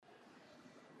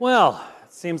Well,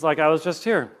 it seems like I was just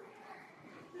here.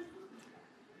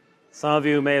 Some of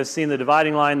you may have seen the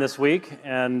dividing line this week,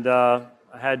 and I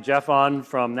had Jeff on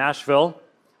from Nashville,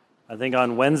 I think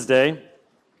on Wednesday.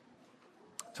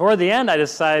 Toward the end, I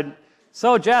decided,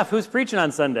 so Jeff, who's preaching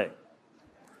on Sunday?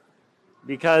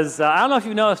 Because I don't know if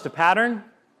you've noticed a pattern,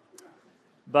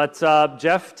 but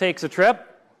Jeff takes a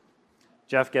trip,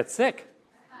 Jeff gets sick.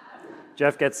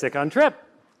 Jeff gets sick on trip.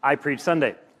 I preach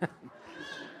Sunday.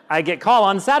 I get call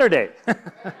on Saturday.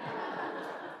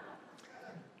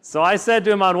 So I said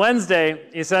to him on Wednesday,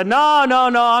 he said, no, I'm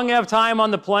going to have time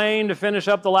on the plane to finish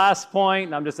up the last point.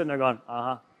 And I'm just sitting there going,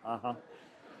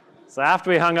 So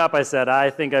after we hung up, I said, I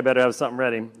think I better have something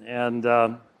ready. And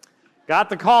got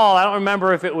the call. I don't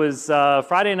remember if it was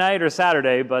Friday night or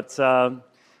Saturday, but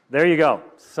there you go.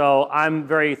 So I'm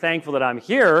very thankful that I'm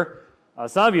here.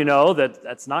 Some of you know that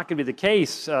that's not going to be the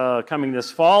case coming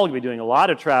this fall. We're going to be doing a lot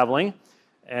of traveling.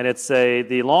 And it's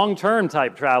the long-term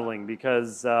type traveling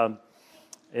because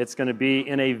it's going to be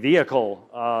in a vehicle,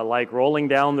 like rolling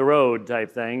down the road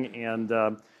type thing.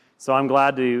 And so I'm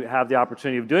glad to have the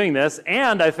opportunity of doing this.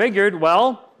 And I figured,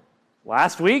 well,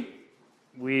 last week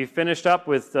we finished up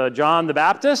with John the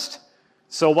Baptist.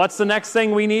 So what's the next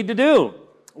thing we need to do?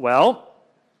 Well,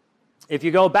 if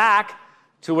you go back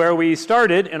to where we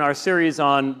started in our series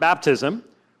on baptism,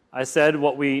 I said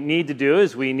what we need to do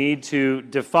is we need to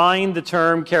define the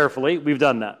term carefully. We've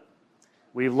done that.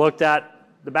 We've looked at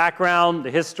the background,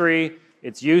 the history,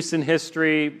 its use in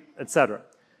history, etc.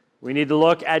 We need to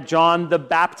look at John the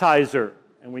Baptizer,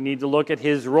 and we need to look at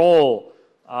his role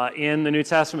in the New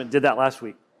Testament. Did that last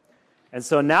week. And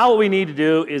so now what we need to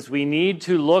do is we need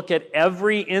to look at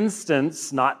every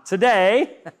instance, not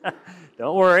today.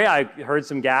 Don't worry, I heard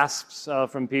some gasps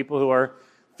from people who are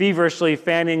feverishly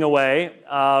fanning away.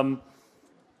 And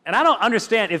I don't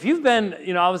understand. If you've been,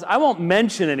 I won't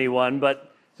mention anyone,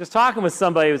 but just talking with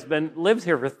somebody who's lived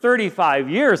here for 35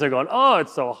 years, they're going, oh,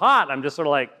 it's so hot. I'm just sort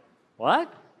of like,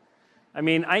 what? I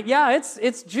mean,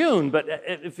 it's June, but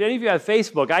if any of you have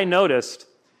Facebook, I noticed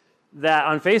that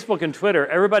on Facebook and Twitter,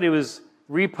 everybody was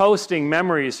reposting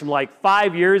memories from like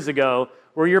 5 years ago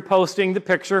where you're posting the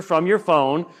picture from your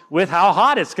phone with how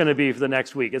hot it's going to be for the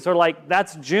next week. It's sort of like,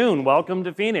 that's June. Welcome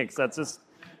to Phoenix. That's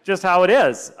just how it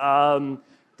is.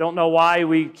 Don't know why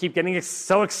we keep getting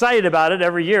so excited about it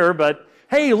every year, but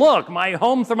hey, look, my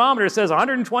home thermometer says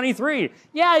 123.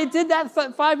 Yeah, it did that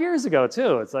 5 years ago,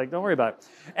 too. It's like, don't worry about it.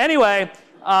 Anyway,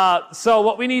 so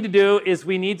what we need to do is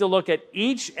we need to look at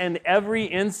each and every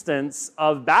instance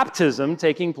of baptism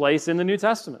taking place in the New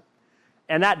Testament.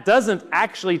 And that doesn't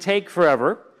actually take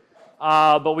forever,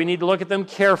 but we need to look at them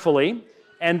carefully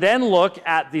and then look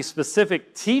at the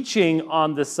specific teaching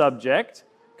on the subject,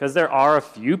 because there are a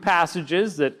few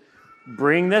passages that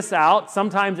bring this out.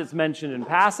 Sometimes it's mentioned in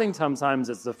passing, sometimes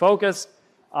it's the focus,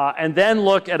 and then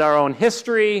look at our own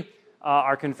history,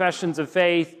 our confessions of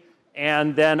faith,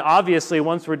 and then obviously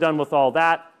once we're done with all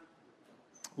that,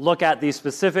 look at the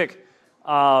specific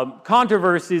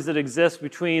controversies that exist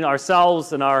between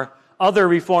ourselves and our other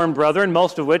Reformed brethren,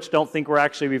 most of which don't think we're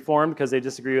actually Reformed because they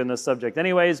disagree on this subject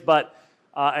anyways, but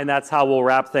and that's how we'll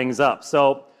wrap things up.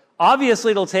 So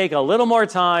obviously it'll take a little more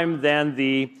time than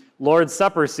the Lord's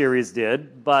Supper series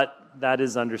did, but that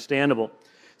is understandable.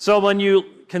 So when you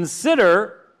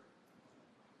consider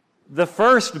the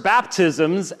first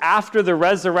baptisms after the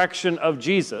resurrection of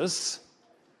Jesus,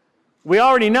 we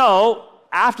already know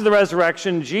after the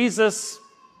resurrection, Jesus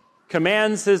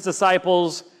commands his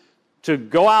disciples to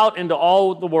go out into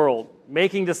all the world,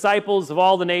 making disciples of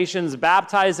all the nations,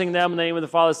 baptizing them in the name of the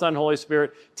Father, Son, and Holy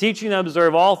Spirit, teaching them to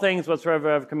observe all things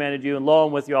whatsoever I have commanded you, and lo,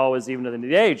 I'm with you always, even to the end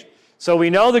of the age. So we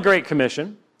know the Great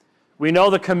Commission. We know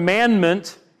the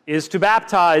commandment is to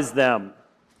baptize them.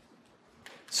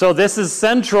 So this is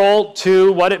central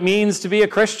to what it means to be a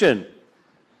Christian.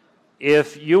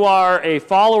 If you are a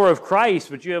follower of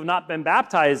Christ, but you have not been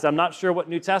baptized, I'm not sure what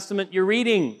New Testament you're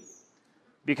reading,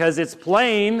 because it's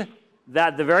plain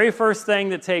that the very first thing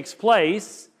that takes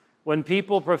place when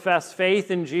people profess faith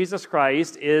in Jesus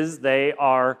Christ is they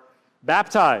are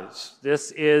baptized.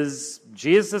 This is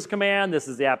Jesus' command. This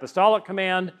is the apostolic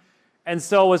command. And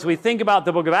so as we think about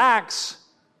the book of Acts,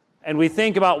 and we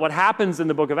think about what happens in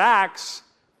the book of Acts,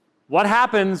 what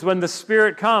happens when the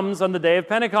Spirit comes on the day of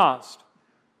Pentecost?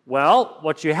 Well,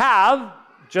 what you have,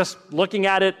 just looking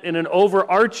at it in an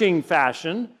overarching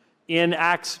fashion in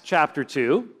Acts chapter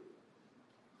 2,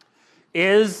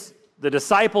 is the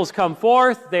disciples come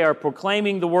forth, they are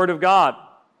proclaiming the Word of God.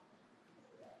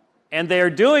 And they are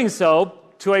doing so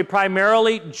to a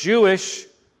primarily Jewish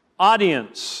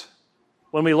audience.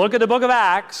 When we look at the book of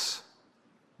Acts,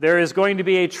 there is going to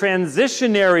be a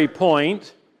transitionary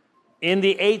point in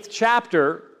the 8th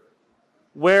chapter,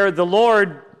 where the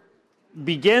Lord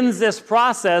begins this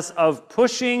process of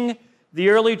pushing the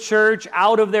early church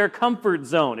out of their comfort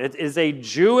zone. It is a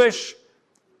Jewish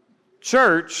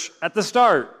church at the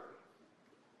start.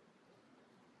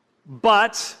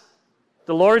 But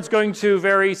the Lord's going to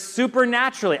very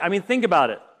supernaturally, think about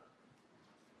it.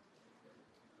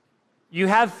 You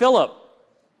have Philip,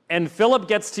 and Philip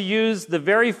gets to use the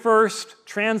very first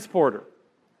transporter.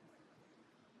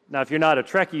 Now, if you're not a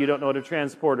Trekkie, you don't know what a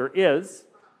transporter is,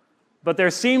 but there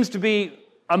seems to be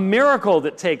a miracle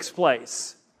that takes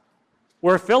place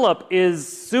where Philip is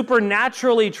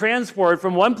supernaturally transported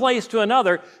from one place to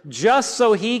another just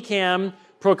so he can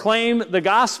proclaim the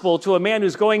gospel to a man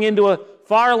who's going into a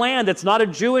far land that's not a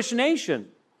Jewish nation.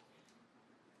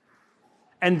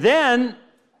 And then,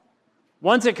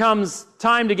 once it comes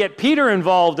time to get Peter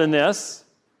involved in this,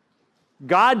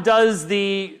 God does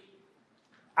the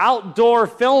outdoor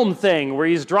film thing where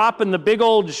he's dropping the big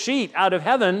old sheet out of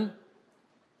heaven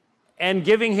and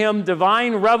giving him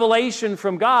divine revelation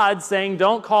from God, saying,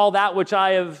 don't call that which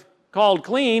I have called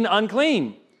clean,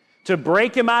 unclean, to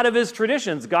break him out of his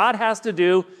traditions. God has to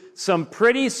do some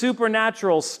pretty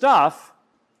supernatural stuff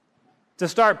to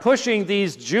start pushing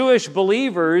these Jewish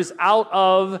believers out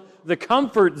of the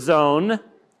comfort zone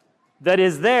that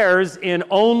is theirs in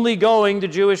only going to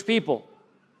Jewish people.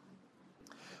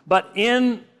 But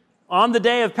on the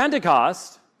day of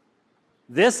Pentecost,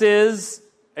 this is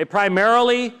a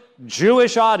primarily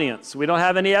Jewish audience. We don't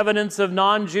have any evidence of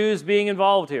non-Jews being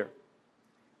involved here.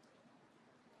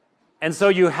 And so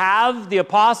you have the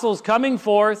apostles coming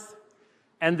forth,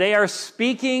 and they are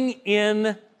speaking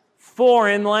in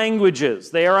foreign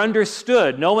languages. They are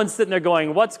understood. No one's sitting there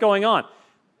going, what's going on?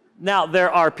 Now,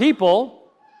 there are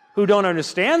people who don't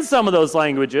understand some of those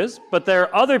languages, but there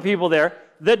are other people there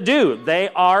that do. They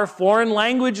are foreign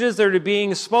languages that are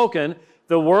being spoken.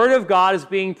 The Word of God is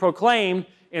being proclaimed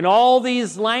in all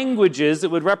these languages that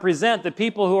would represent the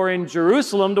people who are in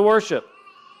Jerusalem to worship.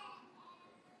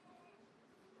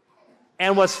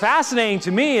 And what's fascinating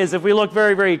to me is if we look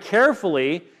very, very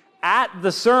carefully at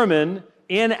the sermon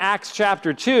in Acts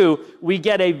chapter 2, we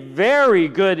get a very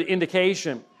good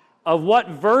indication of what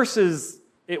verses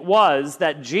it was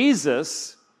that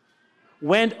Jesus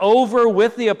went over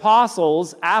with the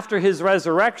apostles after his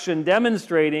resurrection,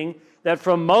 demonstrating that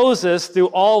from Moses through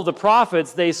all the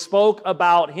prophets, they spoke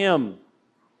about him.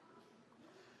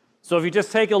 So if you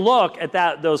just take a look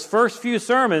at those first few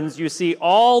sermons, you see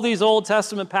all these Old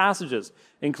Testament passages,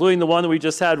 including the one that we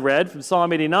just had read from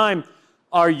Psalm 89,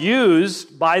 are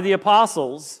used by the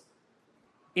apostles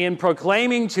in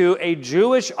proclaiming to a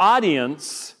Jewish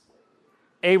audience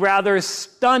a rather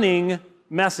stunning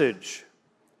message.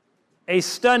 A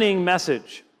stunning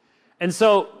message. And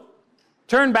so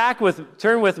turn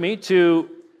with me to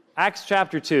Acts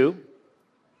chapter 2,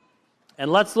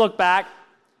 and let's look back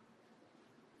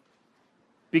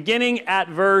beginning at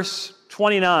verse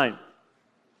 29.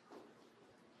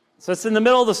 So it's in the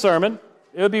middle of the sermon.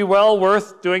 It would be well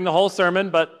worth doing the whole sermon,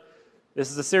 but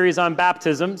this is a series on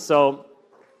baptism, so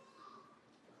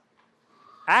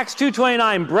Acts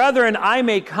 2:29, brethren, I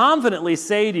may confidently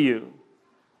say to you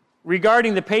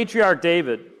regarding the patriarch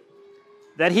David,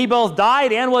 that he both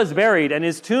died and was buried, and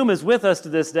his tomb is with us to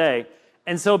this day.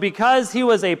 And so because he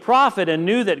was a prophet and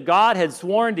knew that God had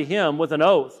sworn to him with an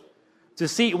oath to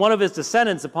seat one of his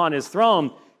descendants upon his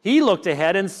throne, he looked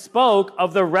ahead and spoke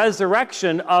of the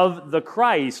resurrection of the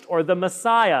Christ, or the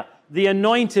Messiah, the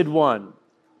Anointed One,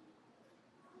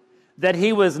 that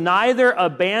he was neither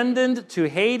abandoned to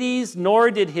Hades, nor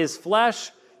did his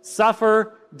flesh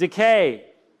suffer decay.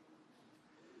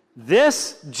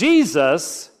 This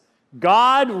Jesus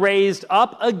God raised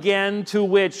up again, to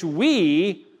which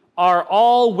we are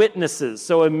all witnesses.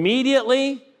 So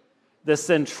immediately, the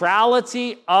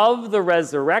centrality of the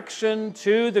resurrection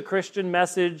to the Christian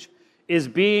message is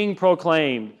being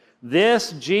proclaimed.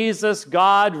 This Jesus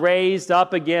God raised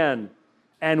up again.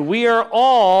 And we are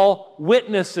all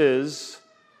witnesses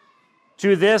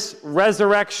to this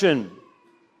resurrection.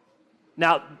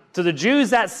 Now, to the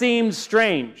Jews that seemed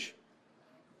strange,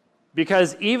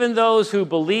 because even those who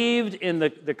believed in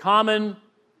the common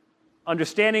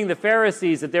understanding, the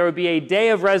Pharisees, that there would be a day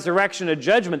of resurrection, a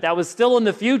judgment, that was still in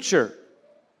the future.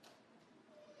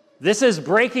 This is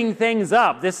breaking things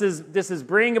up. This is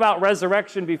bringing about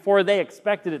resurrection before they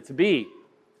expected it to be.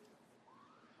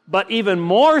 But even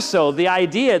more so, the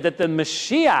idea that the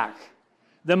Mashiach,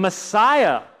 the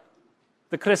Messiah,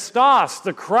 the Christos,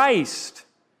 the Christ,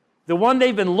 the one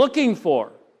they've been looking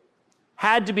for,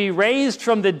 had to be raised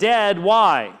from the dead.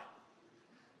 Why?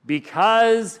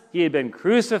 Because he had been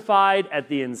crucified at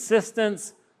the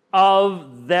insistence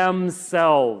of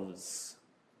themselves.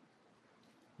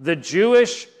 The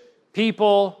Jewish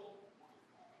people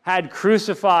had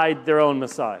crucified their own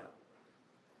Messiah.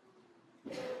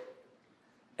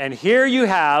 And here you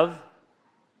have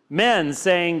men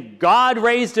saying, God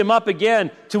raised him up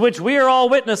again, to which we are all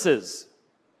witnesses.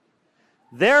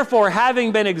 Therefore,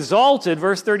 having been exalted,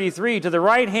 verse 33, to the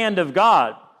right hand of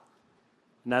God.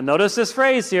 Now notice this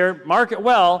phrase here, mark it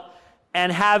well,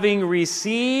 and having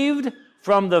received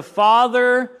from the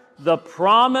Father the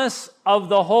promise of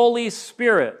the Holy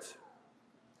Spirit.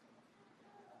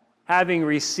 Having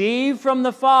received from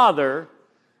the Father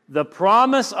the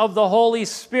promise of the Holy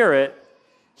Spirit,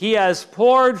 he has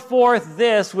poured forth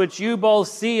this which you both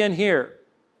see and hear.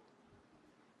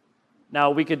 Now,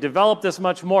 we could develop this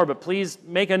much more, but please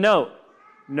make a note.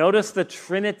 Notice the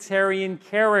Trinitarian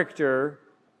character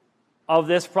of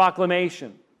this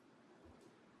proclamation.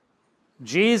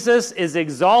 Jesus is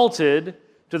exalted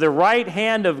to the right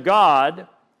hand of God,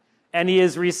 and he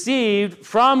has received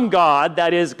from God,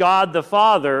 that is God the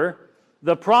Father,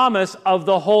 the promise of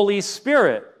the Holy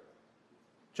Spirit.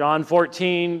 John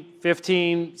 14,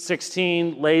 15,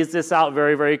 16 lays this out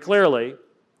very, very clearly.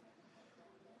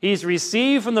 He's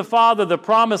received from the Father the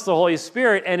promise of the Holy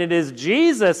Spirit, and it is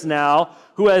Jesus now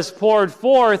who has poured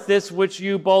forth this which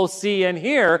you both see and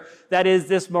hear, that is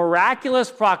this miraculous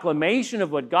proclamation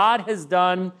of what God has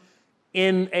done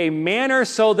in a manner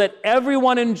so that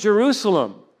everyone in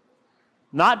Jerusalem,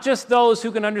 not just those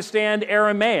who can understand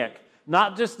Aramaic,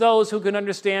 not just those who can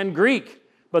understand Greek,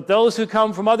 but those who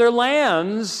come from other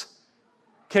lands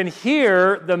can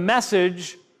hear the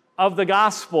message of the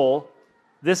gospel.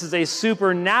 This is a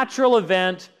supernatural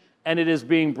event, and it is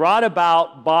being brought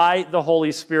about by the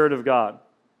Holy Spirit of God.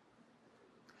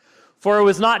 For it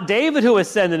was not David who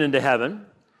ascended into heaven,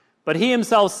 but he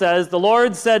himself says, the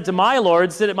Lord said to my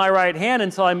Lord, sit at my right hand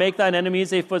until I make thine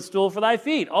enemies a footstool for thy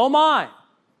feet. Oh my!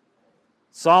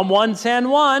 Psalm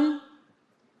 110:1.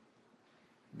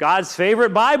 God's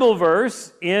favorite Bible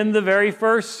verse in the very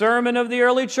first sermon of the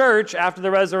early church after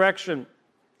the resurrection.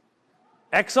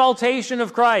 Exaltation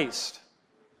of Christ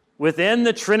within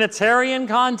the Trinitarian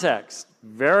context.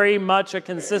 Very much a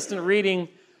consistent reading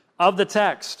of the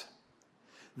text.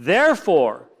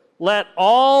 Therefore, let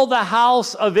all the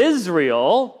house of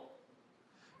Israel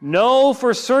know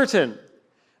for certain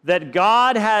that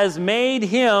God has made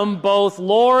him both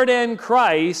Lord and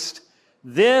Christ,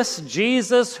 this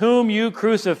Jesus whom you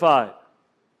crucified.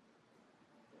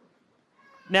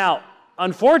 Now,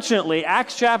 unfortunately,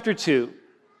 Acts chapter 2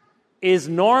 is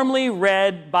normally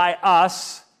read by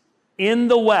us in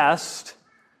the West,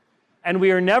 and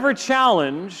we are never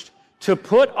challenged to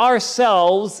put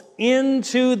ourselves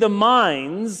into the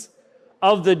minds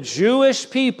of the Jewish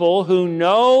people who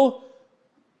know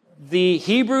the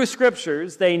Hebrew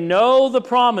Scriptures, they know the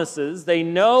promises, they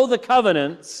know the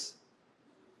covenants,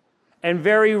 and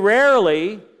very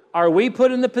rarely are we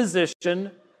put in the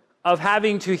position of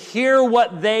having to hear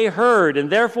what they heard. And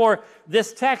therefore,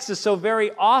 this text is so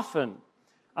very often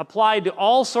applied to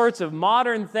all sorts of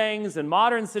modern things and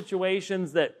modern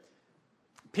situations that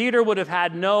Peter would have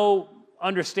had no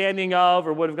understanding of,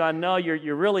 or would have gone, no,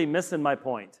 you're really missing my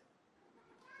point.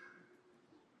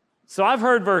 So I've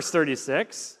heard verse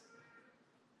 36,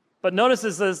 but notice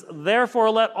it says,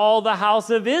 therefore let all the house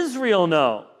of Israel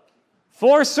know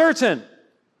for certain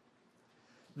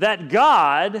that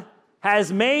God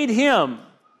has made him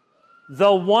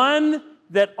the one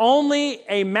that only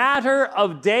a matter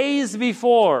of days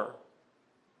before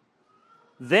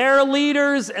their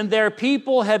leaders and their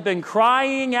people had been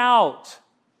crying out,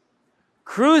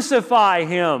 crucify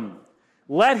him,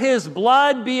 let his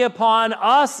blood be upon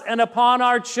us and upon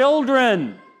our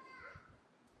children.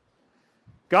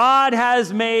 God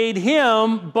has made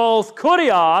him both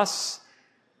Kurios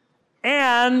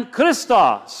and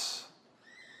Christos.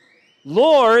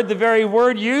 Lord, the very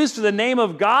word used for the name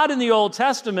of God in the Old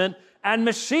Testament, and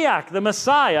Mashiach, the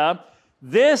Messiah,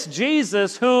 this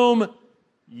Jesus whom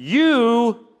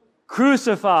you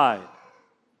crucified.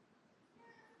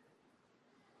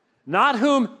 Not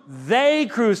whom they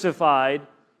crucified,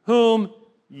 whom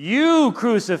you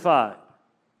crucified.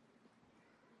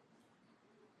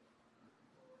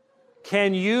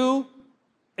 Can you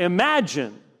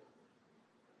imagine?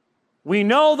 We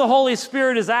know the Holy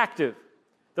Spirit is active.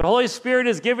 The Holy Spirit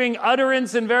is giving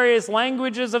utterance in various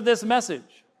languages of this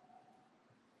message,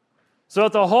 so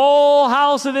that the whole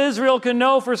house of Israel can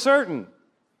know for certain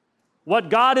what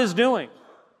God is doing.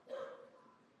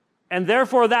 And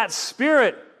therefore that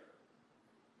Spirit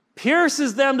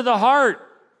pierces them to the heart,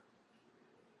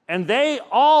 and they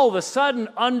all of a sudden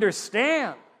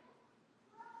understand.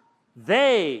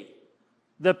 They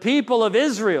the people of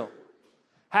Israel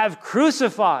have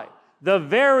crucified the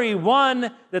very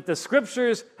one that the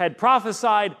Scriptures had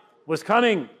prophesied was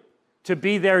coming to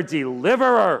be their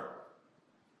deliverer.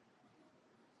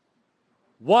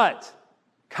 What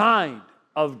kind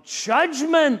of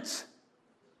judgment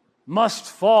must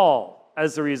fall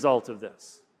as a result of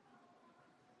this?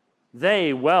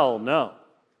 They well know.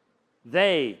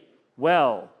 They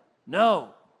well know.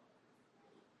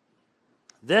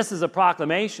 This is a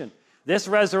proclamation. This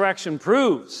resurrection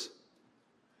proves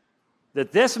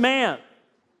that this man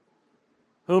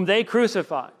whom they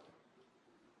crucified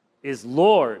is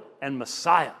Lord and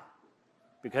Messiah,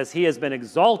 because he has been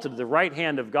exalted to the right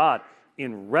hand of God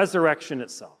in resurrection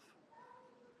itself.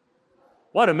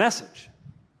 What a message.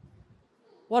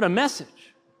 What a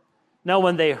message. Now,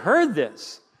 when they heard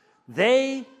this,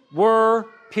 they were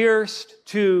pierced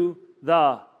to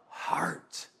the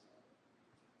heart.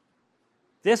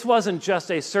 This wasn't just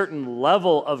a certain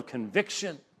level of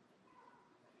conviction,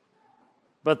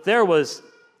 but there was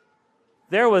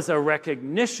a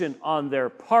recognition on their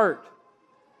part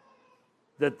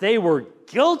that they were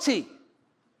guilty.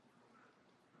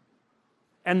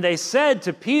 And they said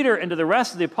to Peter and to the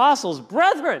rest of the apostles,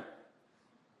 "Brethren,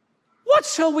 what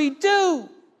shall we do?"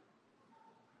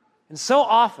 And so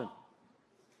often,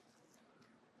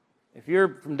 if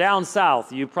you're from down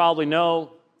south, you probably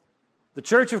know the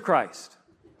Church of Christ.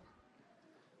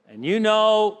 And you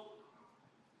know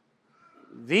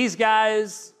these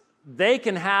guys, they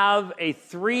can have a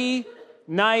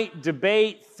 3-night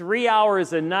debate, 3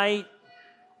 hours a night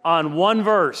on one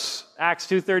verse, Acts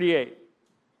 2:38.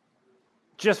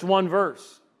 Just one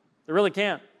verse. They really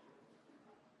can.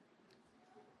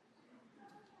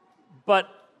 But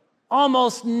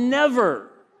almost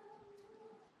never,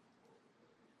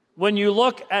 when you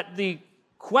look at the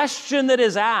question that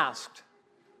is asked,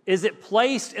 is it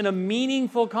placed in a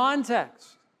meaningful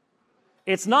context.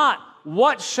 It's not,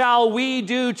 what shall we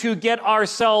do to get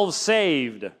ourselves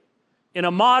saved? In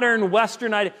a modern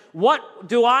Western idea, what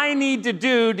do I need to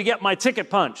do to get my ticket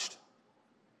punched?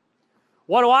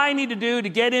 What do I need to do to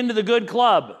get into the good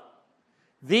club?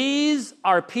 These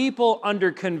are people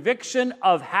under conviction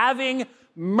of having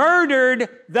murdered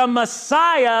the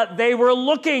Messiah they were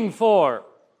looking for.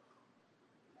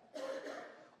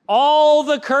 All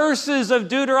the curses of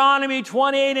Deuteronomy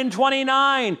 28 and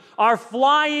 29 are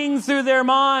flying through their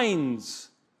minds.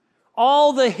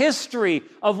 All the history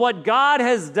of what God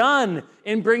has done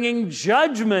in bringing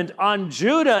judgment on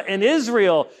Judah and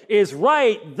Israel is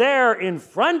right there in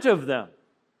front of them.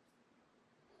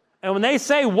 And when they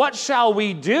say, "What shall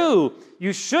we do?"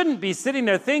 you shouldn't be sitting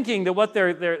there thinking that what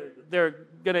they're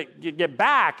going to get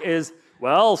back is,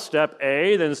 well, step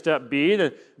A, then step B.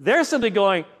 Then they're simply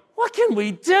going, what can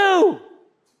we do?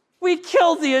 We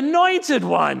killed the Anointed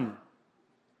One.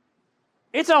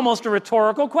 It's almost a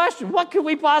rhetorical question. What could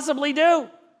we possibly do?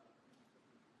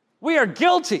 We are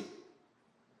guilty.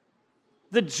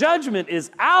 The judgment is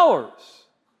ours.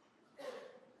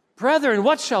 Brethren,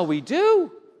 what shall we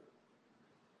do?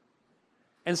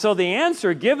 And so the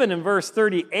answer given in verse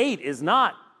 38 is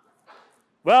not,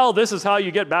 well, this is how you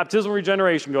get baptismal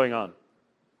regeneration going on.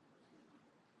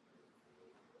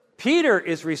 Peter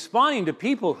is responding to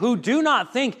people who do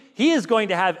not think he is going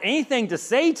to have anything to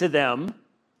say to them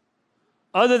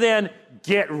other than,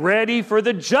 get ready for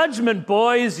the judgment,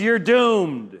 boys, you're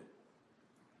doomed.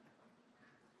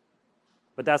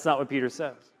 But that's not what Peter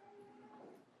says.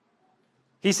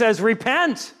 He says,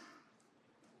 repent,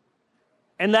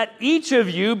 and let each of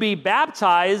you be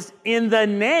baptized in the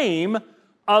name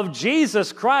of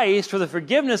Jesus Christ for the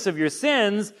forgiveness of your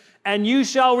sins, and you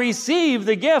shall receive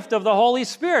the gift of the Holy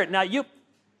Spirit. Now,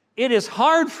 it is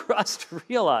hard for us to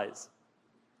realize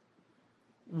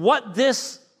what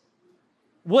this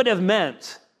would have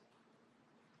meant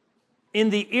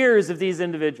in the ears of these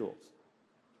individuals.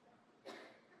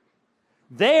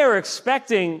 They are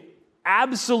expecting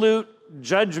absolute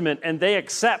judgment, and they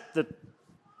accept that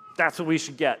that's what we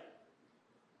should get.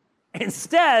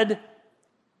 Instead,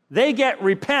 they get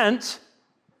repent,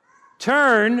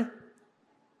 turn,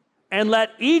 and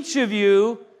let each of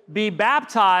you be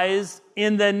baptized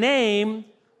in the name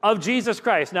of Jesus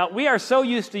Christ. Now, we are so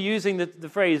used to using the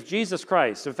phrase Jesus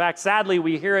Christ. In fact, sadly,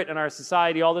 we hear it in our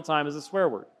society all the time as a swear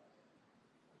word.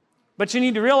 But you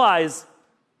need to realize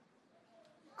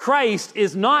Christ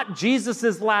is not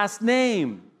Jesus' last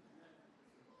name.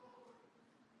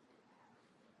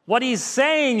 What he's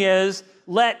saying is,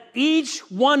 let each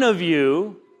one of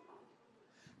you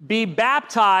be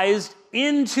baptized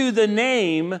into the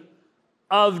name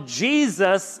of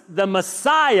Jesus, the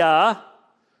Messiah,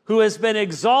 who has been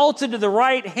exalted to the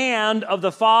right hand of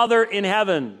the Father in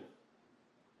heaven.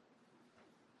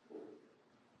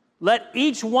 let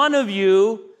each one of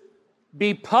you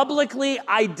be publicly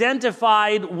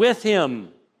identified with him.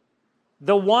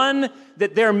 The one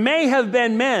that there may have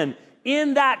been men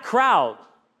in that crowd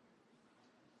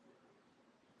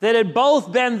that had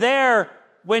both been there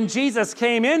when Jesus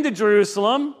came into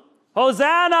Jerusalem,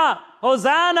 Hosanna,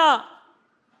 Hosanna,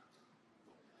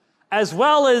 as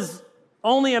well as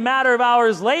only a matter of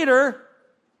hours later,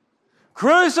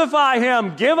 crucify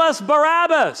him, give us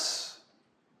Barabbas.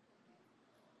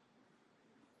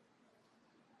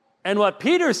 And what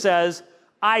Peter says,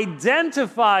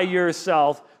 identify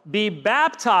yourself, be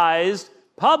baptized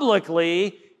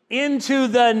publicly into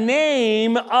the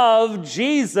name of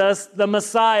Jesus the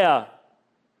Messiah.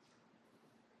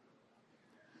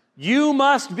 You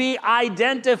must be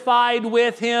identified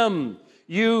with him.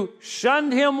 You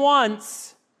shunned him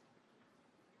once,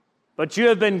 but you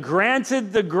have been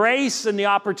granted the grace and the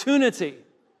opportunity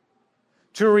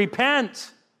to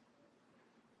repent.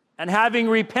 And having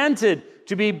repented,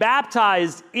 to be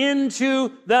baptized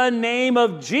into the name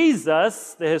of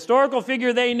Jesus, the historical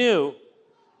figure they knew,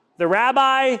 the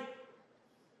rabbi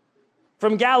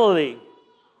from Galilee,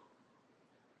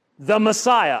 the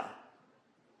Messiah,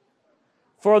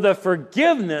 for the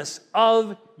forgiveness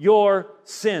of your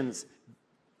sins.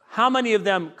 How many of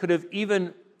them could have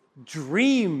even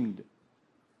dreamed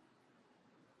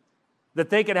that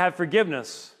they could have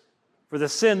forgiveness for the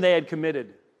sin they had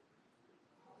committed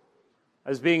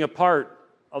as being a part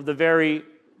of the very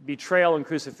betrayal and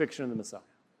crucifixion of the Messiah?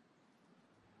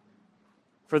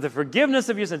 For the forgiveness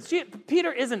of your sins.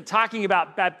 Peter isn't talking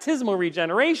about baptismal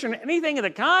regeneration or anything of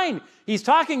the kind. He's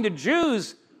talking to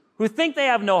Jews who think they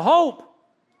have no hope.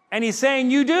 And he's saying,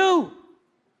 you do.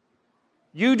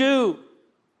 You do.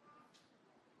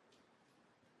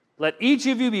 Let each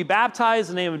of you be baptized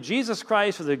in the name of Jesus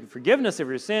Christ for the forgiveness of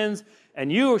your sins,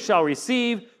 and you shall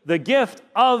receive the gift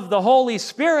of the Holy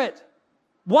Spirit.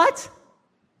 What?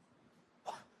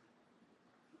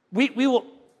 We will.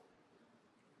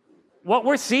 What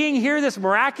we're seeing here, this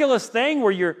miraculous thing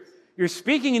where you're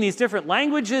speaking in these different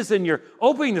languages and you're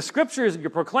opening the scriptures and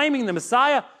you're proclaiming the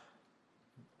Messiah,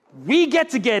 we get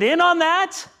to get in on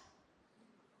that?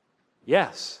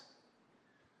 Yes.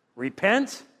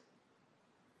 Repent,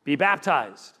 be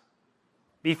baptized,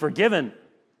 be forgiven,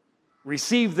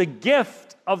 receive the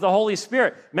gift of the Holy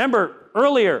Spirit. Remember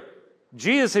earlier,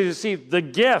 Jesus has received the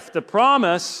gift, the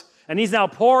promise, and he's now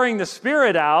pouring the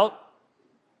Spirit out.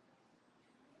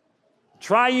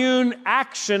 Triune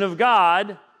action of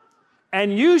God,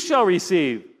 and you shall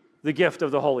receive the gift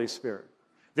of the Holy Spirit.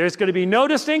 There's going to be no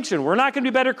distinction. We're not going to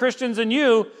be better Christians than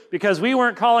you because we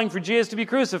weren't calling for Jesus to be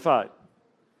crucified.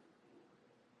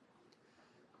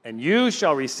 And you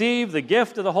shall receive the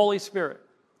gift of the Holy Spirit.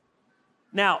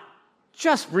 Now,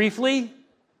 just briefly,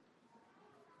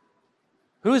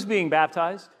 who's being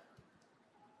baptized?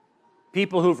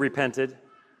 People who've repented.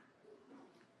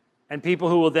 And people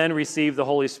who will then receive the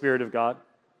Holy Spirit of God.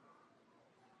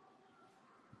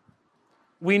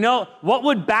 We know, what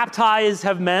would baptize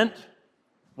have meant?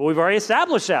 Well, we've already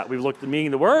established that. We've looked at the meaning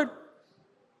of the word.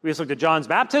 We just looked at John's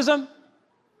baptism.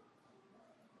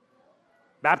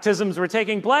 Baptisms were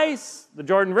taking place, the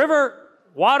Jordan River,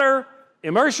 water,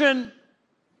 immersion.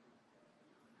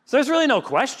 So there's really no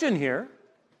question here.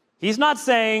 He's not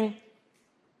saying,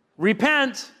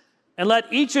 repent and let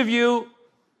each of you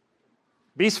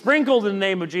be sprinkled in the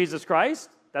name of Jesus Christ.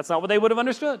 That's not what they would have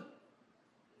understood.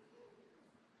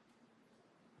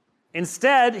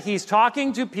 Instead, he's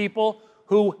talking to people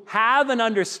who have an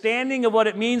understanding of what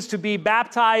it means to be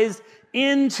baptized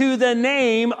into the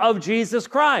name of Jesus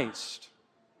Christ.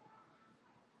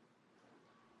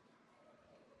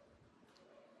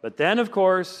 But then, of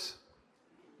course,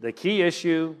 the key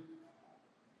issue,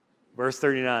 verse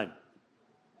 39.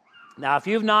 Now, if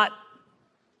you've not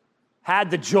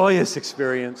had the joyous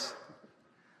experience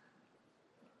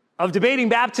of debating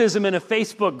baptism in a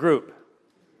Facebook group,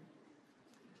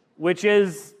 which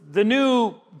is the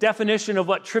new definition of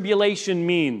what tribulation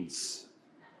means.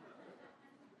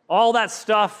 All that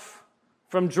stuff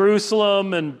from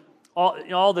Jerusalem and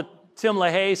all the Tim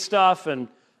LaHaye stuff, and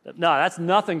no, that's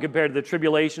nothing compared to the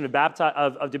tribulation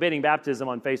of debating baptism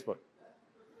on Facebook.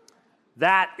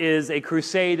 That is a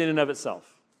crusade in and of itself.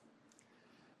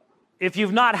 If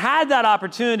you've not had that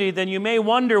opportunity, then you may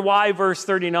wonder why verse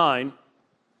 39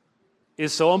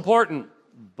 is so important.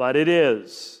 But it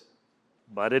is.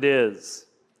 But it is.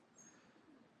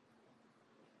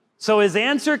 So his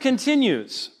answer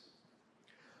continues.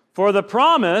 For the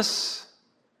promise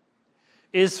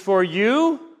is for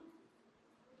you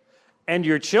and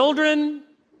your children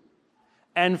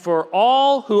and for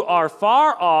all who are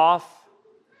far off,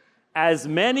 as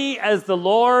many as the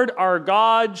Lord our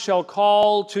God shall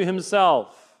call to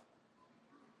himself.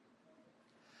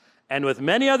 And with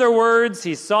many other words,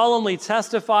 he solemnly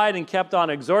testified and kept on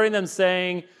exhorting them,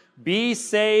 saying, be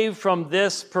saved from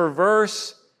this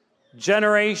perverse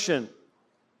generation.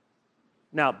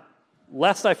 Now,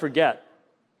 lest I forget,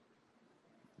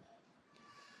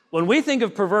 when we think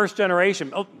of perverse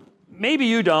generation, maybe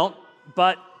you don't,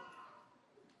 but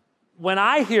when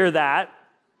I hear that,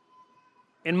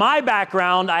 in my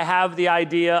background, I have the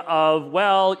idea of,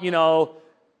 well,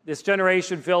 this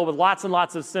generation filled with lots and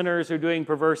lots of sinners who are doing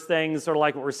perverse things, sort of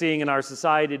like what we're seeing in our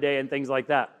society today and things like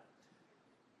that.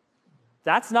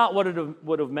 That's not what it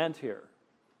would have meant here.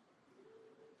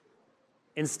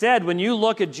 Instead, when you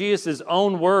look at Jesus'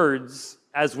 own words,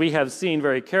 as we have seen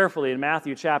very carefully in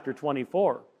Matthew chapter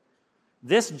 24,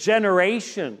 this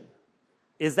generation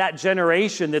is that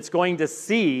generation that's going to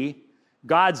see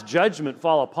God's judgment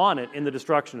fall upon it in the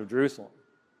destruction of Jerusalem.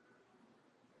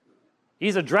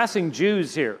 He's addressing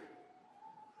Jews here.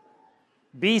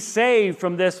 Be saved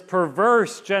from this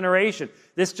perverse generation,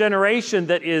 this generation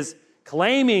that is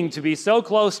claiming to be so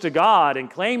close to God and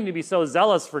claiming to be so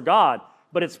zealous for God,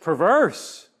 but it's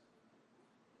perverse.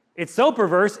 It's so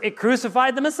perverse, it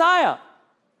crucified the Messiah.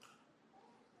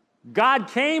 God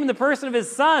came in the person of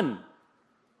his Son,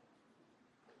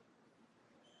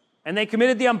 and they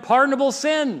committed the unpardonable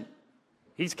sin.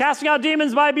 He's casting out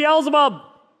demons by Beelzebub.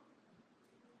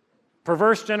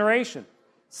 Perverse generation.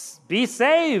 Be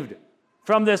saved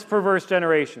from this perverse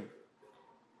generation.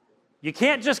 You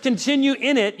can't just continue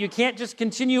in it. You can't just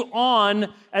continue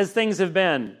on as things have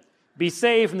been. Be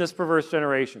saved from this perverse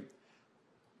generation.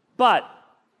 But,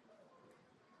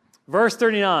 verse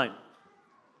 39,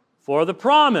 for the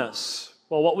promise.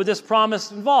 Well, what would this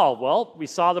promise involve? Well, we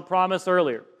saw the promise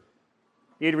earlier.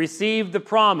 He had received the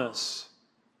promise.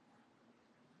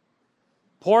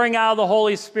 Pouring out of the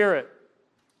Holy Spirit.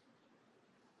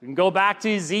 We can go back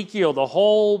to Ezekiel, the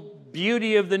whole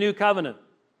beauty of the new covenant.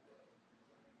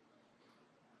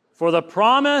 For the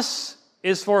promise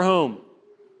is for whom?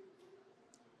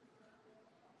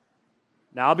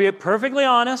 Now, I'll be perfectly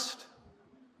honest.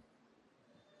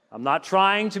 I'm not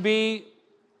trying to be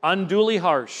unduly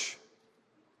harsh.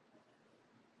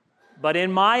 But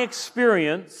in my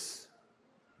experience,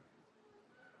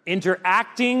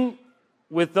 interacting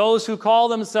with those who call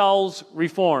themselves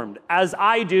Reformed, as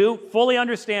I do, fully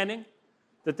understanding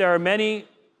that there are many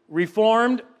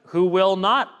Reformed who will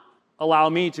not allow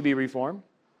me to be Reformed.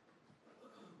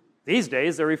 These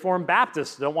days, the Reformed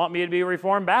Baptists don't want me to be a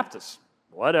Reformed Baptist.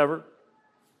 Whatever.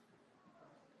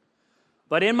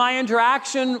 But in my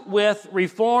interaction with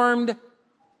Reformed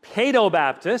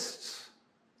Paedo-Baptists,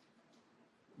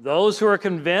 those who are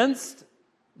convinced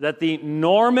that the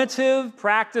normative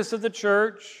practice of the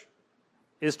church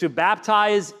is to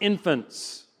baptize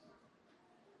infants,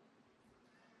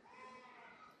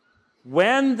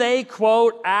 when they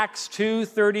quote Acts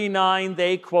 2:39,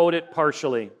 they quote it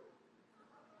partially.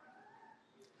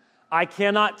 I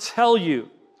cannot tell you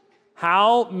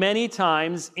how many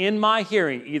times in my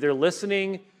hearing, either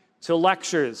listening to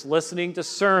lectures, listening to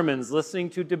sermons, listening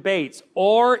to debates,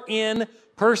 or in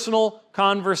personal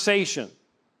conversation,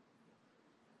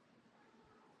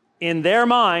 in their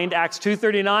mind, Acts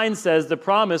 2:39 says the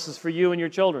promise is for you and your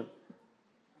children.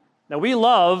 Now, we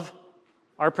love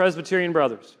our Presbyterian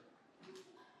brothers.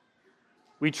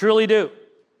 We truly do.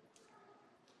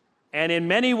 And in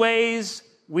many ways,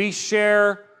 we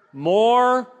share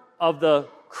more of the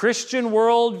Christian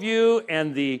worldview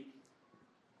and the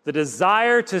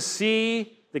desire to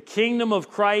see the kingdom of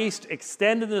Christ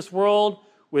extend in this world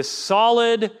with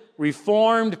solid,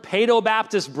 Reformed,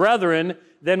 Paedo-Baptist brethren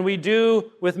than we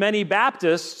do with many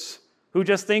Baptists who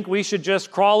just think we should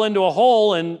just crawl into a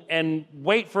hole and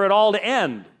wait for it all to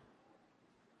end,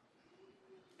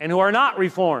 and who are not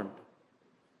Reformed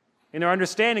in their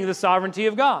understanding of the sovereignty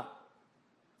of God.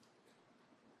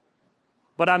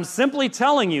 But I'm simply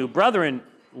telling you, brethren,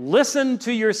 listen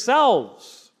to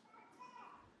yourselves.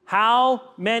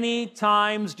 How many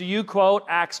times do you quote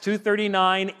Acts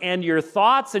 2:39 and your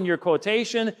thoughts and your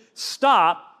quotation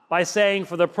stop by saying,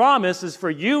 for the promise is for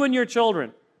you and your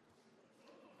children?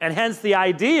 And hence the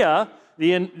idea,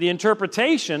 the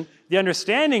interpretation, the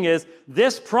understanding is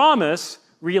this promise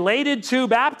related to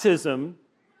baptism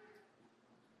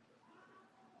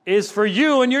is for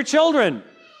you and your children.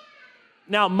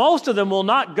 Now, most of them will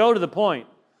not go to the point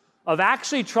of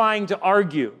actually trying to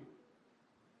argue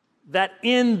that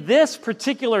in this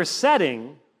particular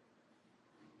setting,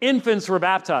 infants were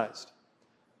baptized.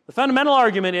 The fundamental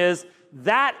argument is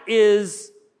that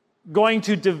is going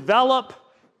to develop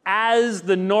as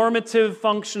the normative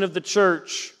function of the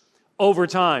church over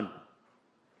time.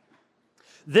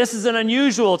 This is an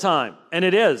unusual time, and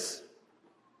it is.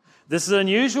 This is an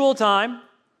unusual time.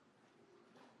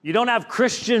 You don't have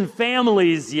Christian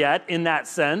families yet in that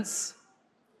sense.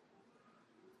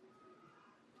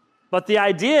 But the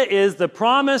idea is the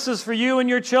promise is for you and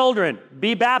your children.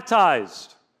 Be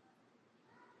baptized.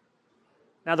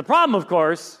 Now, the problem, of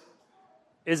course,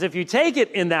 is if you take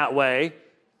it in that way,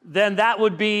 then that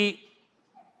would be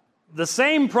the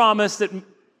same promise that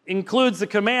includes the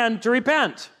command to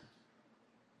repent.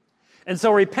 And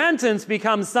so repentance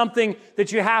becomes something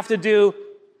that you have to do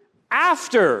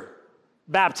after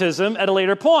baptism at a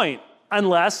later point,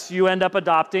 unless you end up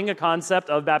adopting a concept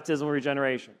of baptismal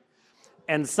regeneration.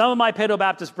 And some of my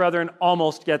Paedo-Baptist brethren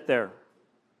almost get there.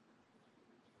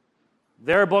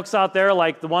 There are books out there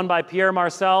like the one by Pierre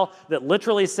Marcel that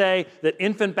literally say that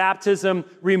infant baptism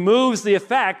removes the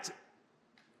effect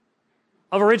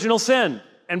of original sin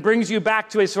and brings you back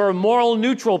to a sort of moral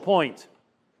neutral point.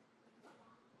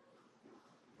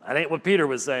 That ain't what Peter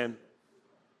was saying.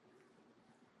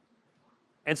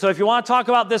 And so if you want to talk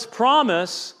about this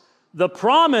promise, the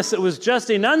promise that was just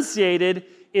enunciated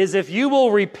is if you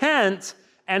will repent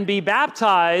and be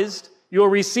baptized, you'll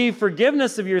receive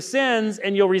forgiveness of your sins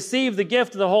and you'll receive the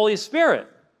gift of the Holy Spirit.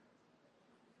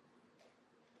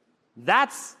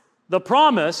 That's the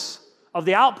promise of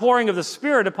the outpouring of the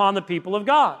Spirit upon the people of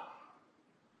God.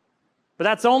 But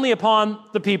that's only upon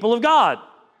the people of God.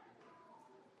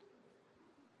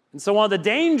 And so one of the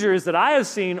dangers that I have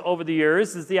seen over the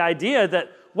years is the idea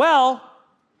that, well,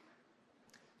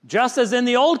 just as in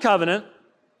the Old Covenant,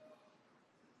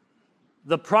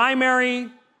 the primary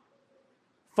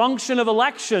function of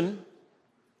election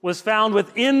was found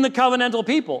within the covenantal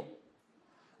people.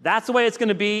 That's the way it's going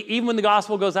to be even when the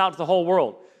gospel goes out to the whole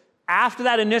world. After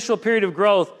that initial period of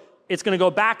growth, it's going to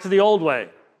go back to the old way,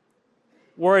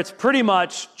 where it's pretty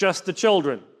much just the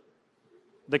children,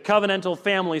 the covenantal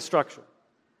family structure.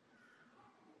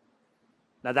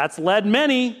 Now that's led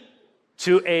many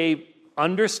to a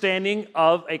understanding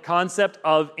of a concept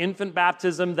of infant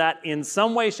baptism that in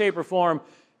some way, shape, or form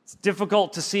it's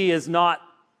difficult to see is not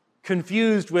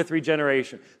confused with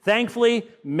regeneration. Thankfully,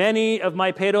 many of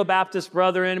my Paedo-Baptist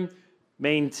brethren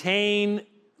maintain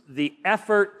the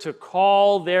effort to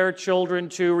call their children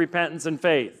to repentance and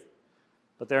faith.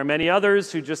 But there are many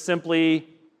others who just simply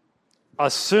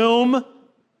assume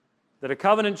that a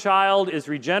covenant child is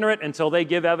regenerate until they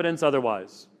give evidence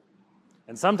otherwise.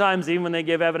 And sometimes, even when they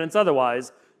give evidence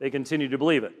otherwise, they continue to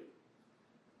believe it.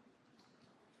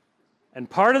 And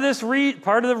part of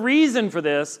the reason for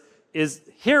this is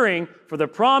hearing, for the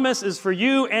promise is for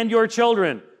you and your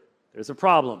children. There's a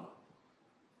problem.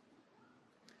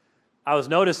 I was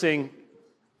noticing,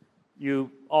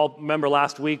 you all remember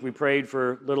last week we prayed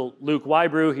for little Luke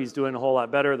Wybrew. He's doing a whole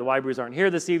lot better. The Wybrews aren't here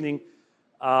this evening.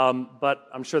 But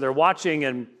I'm sure they're watching,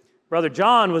 and Brother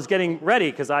John was getting ready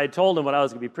because I had told him what I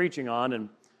was going to be preaching on, and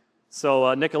so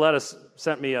Nicoletta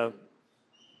sent me a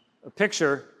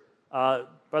picture.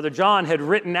 Brother John had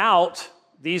written out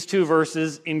these two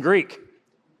verses in Greek,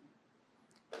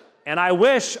 and I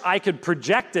wish I could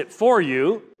project it for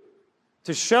you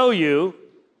to show you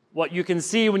what you can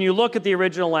see when you look at the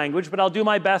original language, but I'll do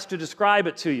my best to describe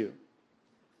it to you.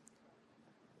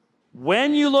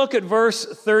 When you look at verse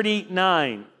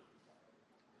 39,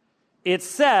 it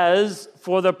says,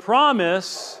 "For the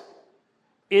promise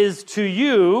is to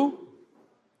you,"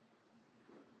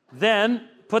 then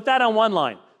put that on one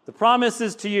line. The promise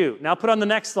is to you. Now put on the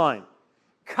next line.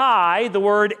 Kai, the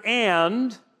word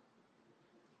and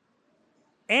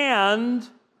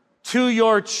to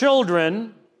your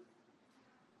children.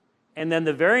 And then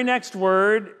the very next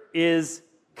word is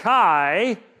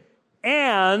Kai,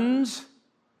 and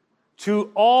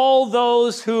to all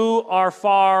those who are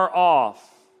far off.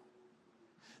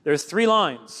 There's 3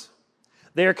 lines.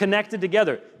 They are connected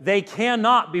together. They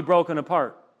cannot be broken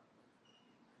apart.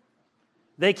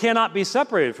 They cannot be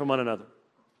separated from one another.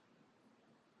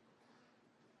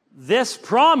 This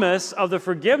promise of the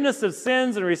forgiveness of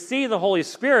sins and receive the Holy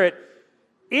Spirit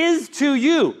is to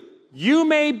you. You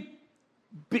may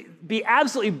be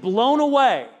absolutely blown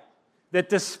away that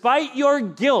despite your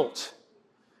guilt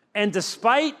and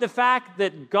despite the fact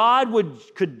that God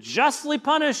could justly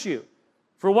punish you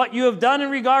for what you have done in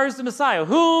regards to Messiah,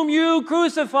 whom you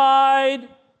crucified,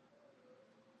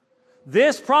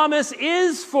 this promise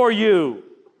is for you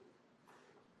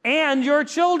and your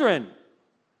children.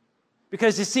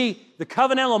 Because you see, the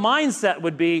covenantal mindset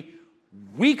would be,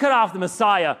 we cut off the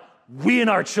Messiah, we and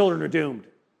our children are doomed.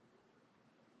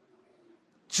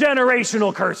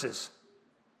 Generational curses.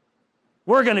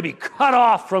 We're going to be cut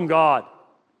off from God.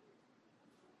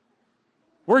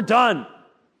 We're done.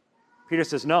 Peter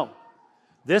says, no.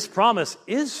 This promise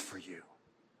is for you,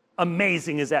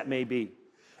 amazing as that may be.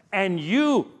 And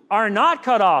you are not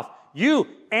cut off, you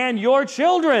and your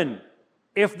children,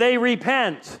 if they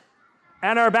repent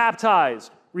and are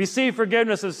baptized, receive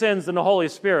forgiveness of sins in the Holy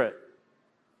Spirit.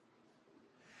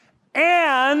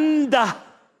 And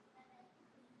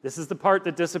this is the part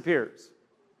that disappears.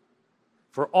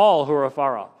 For all who are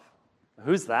afar off.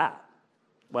 Who's that?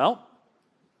 Well,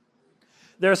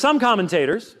 there are some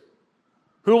commentators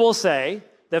who will say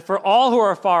that for all who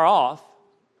are far off,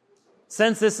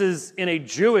 since this is in a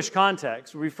Jewish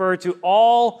context, refer to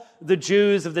all the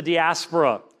Jews of the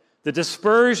diaspora, the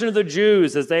dispersion of the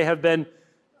Jews as they have been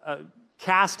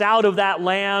cast out of that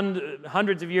land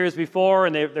hundreds of years before,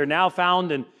 and they're now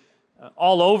found in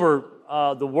all over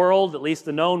the world, at least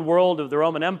the known world of the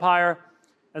Roman Empire.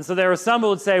 And so there are some who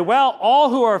would say, well, all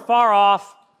who are far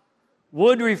off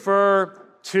would refer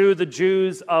to the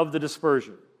Jews of the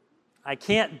dispersion. I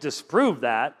can't disprove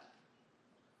that,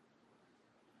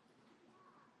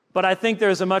 but I think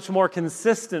there's a much more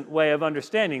consistent way of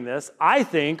understanding this. I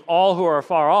think all who are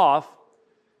far off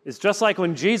is just like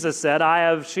when Jesus said, I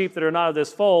have sheep that are not of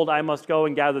this fold, I must go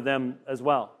and gather them as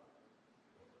well.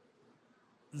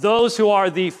 Those who are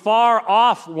the far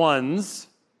off ones,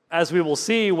 as we will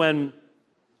see when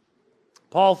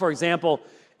Paul, for example,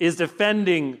 is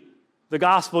defending the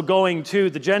gospel going to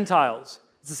the Gentiles.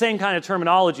 It's the same kind of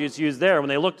terminology that's used there when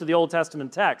they look to the Old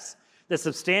Testament texts that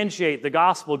substantiate the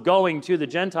gospel going to the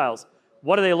Gentiles.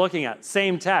 What are they looking at?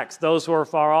 Same text. Those who are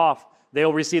far off, they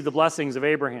will receive the blessings of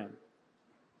Abraham.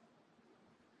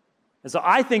 And so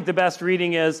I think the best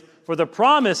reading is, for the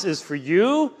promise is for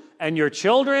you and your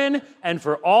children and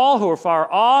for all who are far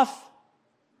off.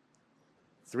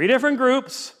 3 different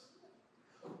groups.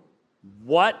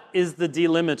 What is the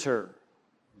delimiter?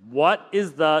 What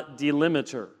is the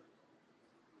delimiter?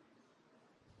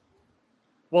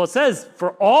 Well, it says,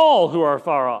 for all who are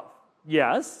far off.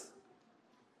 Yes.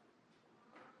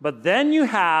 But then you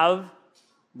have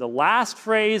the last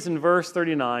phrase in verse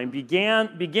 39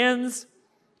 begins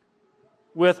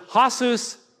with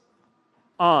hasus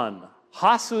on.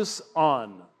 Hasus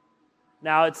on.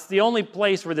 Now, it's the only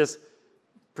place where this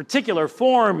particular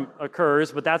form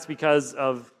occurs, but that's because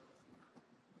of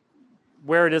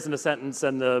where it is in a sentence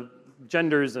and the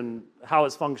genders and how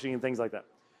it's functioning and things like that.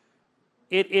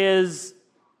 It is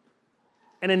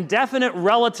an indefinite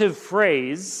relative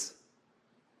phrase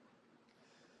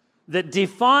that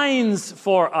defines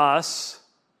for us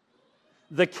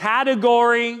the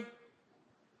category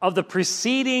of the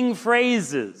preceding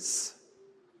phrases.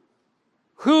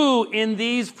 Who in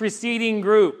these preceding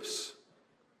groups?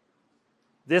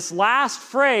 This last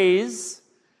phrase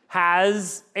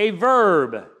has a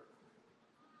verb.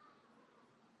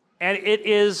 And it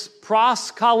is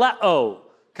proskaleo.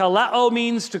 Kaleo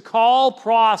means to call,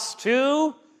 pros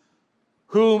to,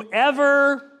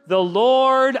 whomever the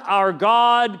Lord our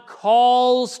God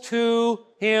calls to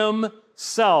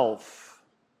himself.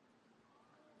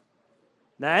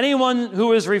 Now, anyone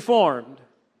who is reformed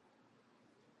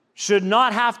should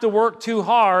not have to work too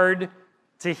hard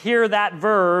to hear that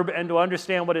verb and to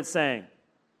understand what it's saying.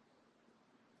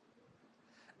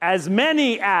 As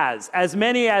many as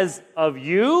of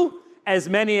you, as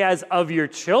many as of your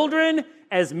children,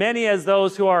 as many as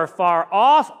those who are far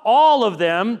off, all of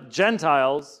them,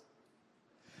 Gentiles,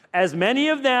 as many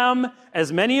of them,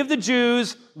 as many of the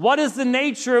Jews. What is the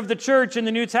nature of the church in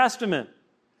the New Testament?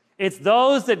 It's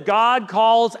those that God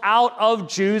calls out of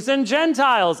Jews and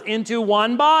Gentiles into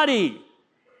one body.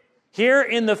 Here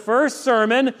in the first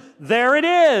sermon, there it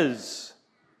is.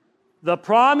 The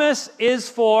promise is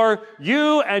for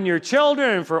you and your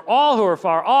children and for all who are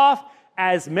far off,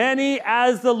 as many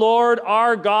as the Lord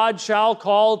our God shall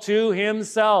call to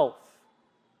himself.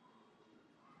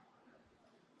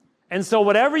 And so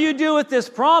whatever you do with this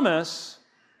promise,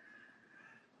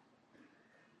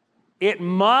 it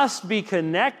must be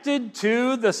connected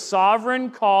to the sovereign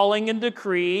calling and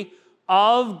decree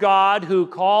of God who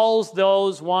calls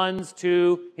those ones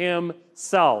to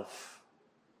himself.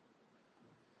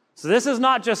 So this is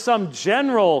not just some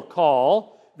general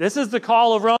call. This is the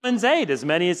call of Romans 8. As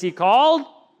many as he called,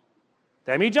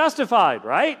 them he justified,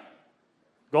 right?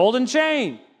 Golden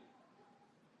chain.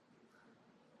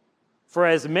 For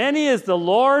as many as the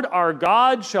Lord our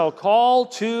God shall call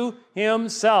to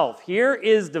himself. Here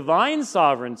is divine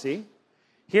sovereignty.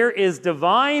 Here is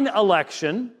divine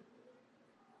election.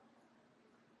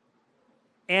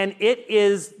 And it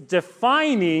is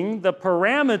defining the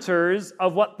parameters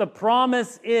of what the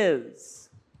promise is.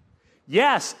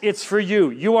 Yes, it's for you.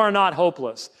 You are not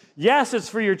hopeless. Yes, it's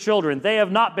for your children. They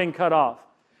have not been cut off.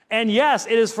 And yes,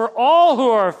 it is for all who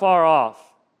are far off.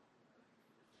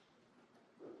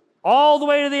 all the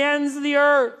way to the ends of the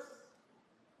earth.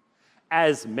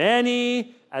 As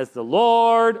many as the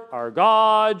Lord our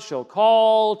God shall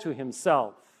call to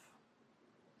himself.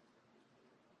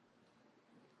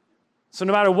 So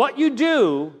no matter what you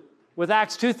do with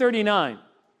Acts 2:39,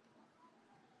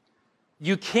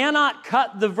 you cannot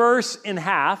cut the verse in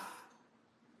half.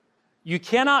 You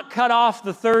cannot cut off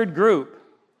the third group.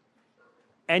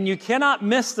 And you cannot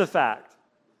miss the fact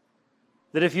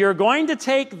that if you're going to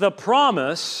take the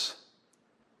promise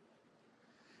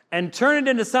and turn it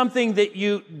into something that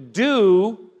you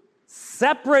do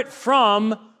separate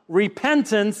from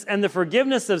repentance and the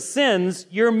forgiveness of sins,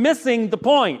 you're missing the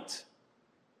point.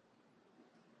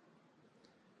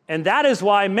 And that is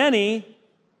why many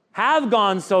have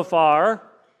gone so far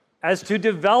as to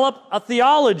develop a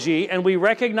theology, and we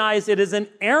recognize it is an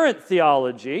errant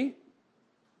theology,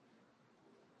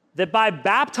 that by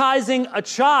baptizing a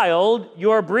child,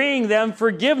 you're bringing them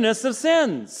forgiveness of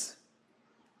sins.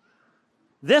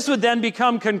 This would then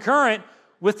become concurrent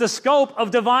with the scope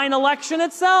of divine election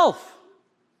itself.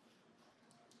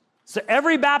 So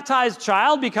every baptized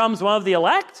child becomes one of the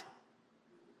elect?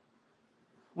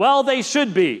 Well, they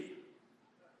should be.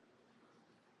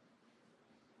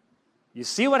 You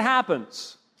see what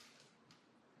happens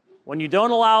when you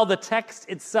don't allow the text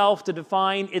itself to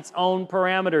define its own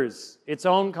parameters, its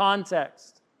own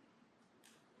context.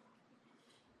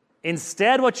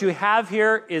 Instead, what you have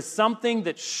here is something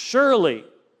that surely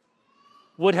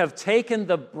would have taken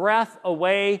the breath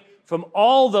away from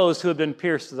all those who have been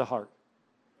pierced to the heart.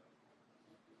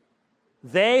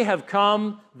 They have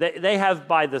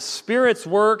by the Spirit's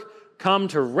work, come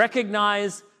to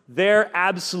recognize their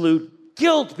absolute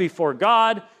guilt before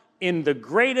God in the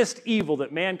greatest evil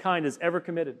that mankind has ever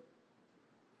committed.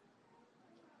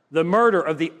 The murder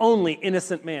of the only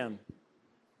innocent man.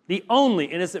 The only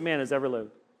innocent man has ever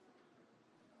lived.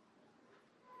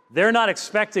 They're not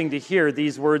expecting to hear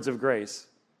these words of grace.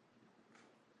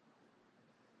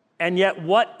 And yet,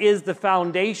 what is the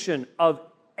foundation of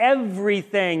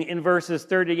everything in verses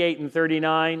 38 and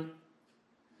 39?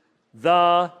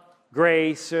 The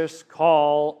gracious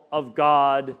call of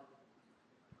God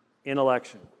in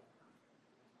election.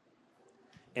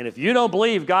 And if you don't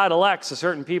believe God elects a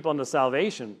certain people into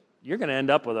salvation, you're going to end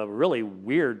up with a really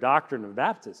weird doctrine of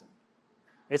baptism.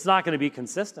 It's not going to be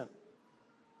consistent.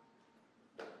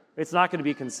 It's not going to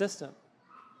be consistent.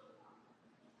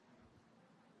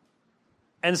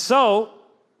 And so,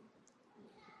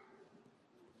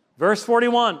 verse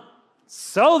 41,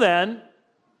 so then,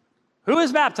 who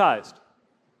is baptized?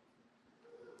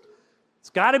 It's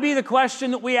got to be the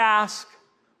question that we ask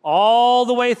all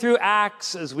the way through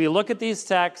Acts as we look at these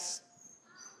texts.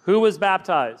 Who was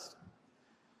baptized?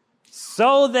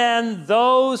 So then,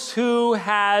 those who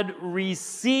had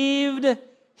received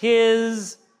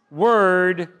his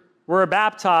word were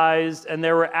baptized, and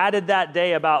there were added that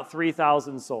day about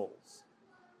 3,000 souls.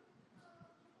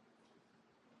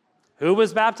 Who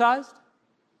was baptized?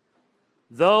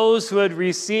 Those who had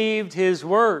received his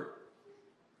word.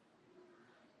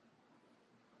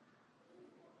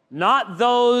 Not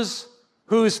those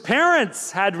whose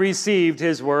parents had received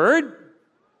his word.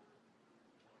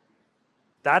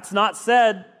 That's not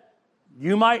said.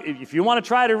 You might, if you want to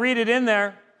try to read it in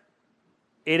there,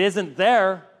 it isn't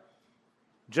there.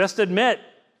 Just admit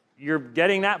you're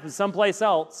getting that from someplace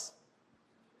else.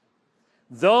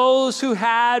 Those who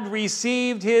had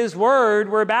received his word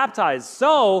were baptized.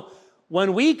 So,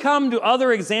 when we come to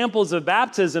other examples of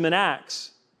baptism in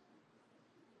Acts,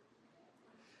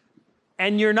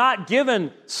 and you're not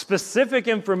given specific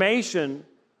information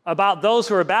about those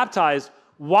who are baptized,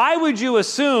 why would you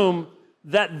assume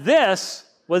that this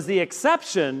was the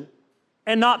exception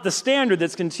and not the standard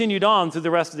that's continued on through the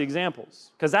rest of the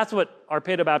examples? Because that's what our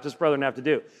Paedo-Baptist brethren have to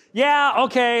do. Yeah,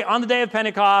 okay, on the day of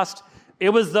Pentecost, it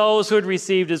was those who had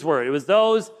received his word. It was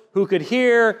those who could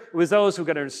hear. It was those who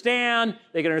could understand.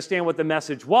 They could understand what the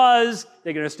message was.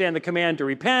 They could understand the command to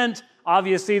repent.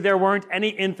 Obviously, there weren't any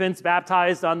infants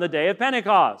baptized on the day of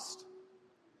Pentecost.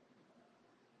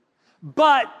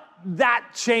 But that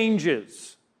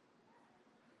changes.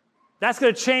 That's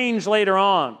going to change later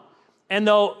on. And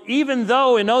even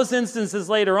though in those instances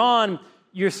later on,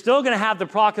 you're still going to have the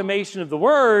proclamation of the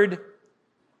word,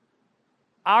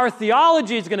 our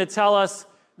theology is going to tell us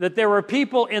that there were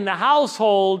people in the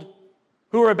household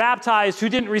who were baptized who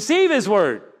didn't receive his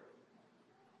word.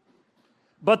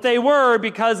 But they were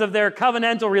because of their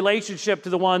covenantal relationship to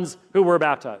the ones who were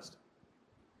baptized.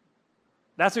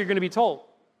 That's what you're going to be told.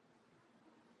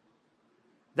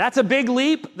 That's a big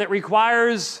leap that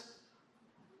requires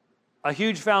a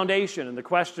huge foundation. And the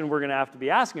question we're going to have to be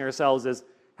asking ourselves is,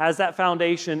 has that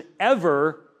foundation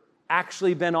ever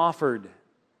actually been offered.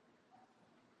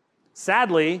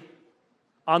 Sadly,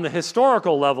 on the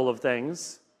historical level of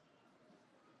things,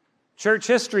 church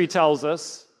history tells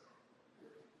us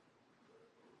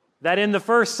that in the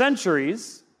first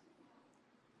centuries,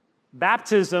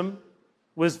 baptism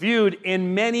was viewed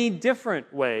in many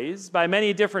different ways by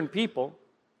many different people.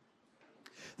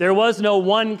 There was no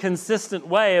one consistent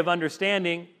way of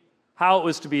understanding how it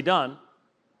was to be done.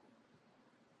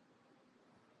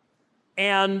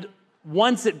 And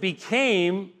once it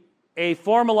became a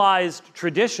formalized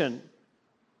tradition,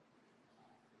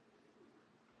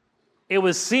 it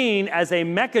was seen as a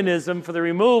mechanism for the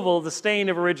removal of the stain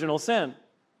of original sin.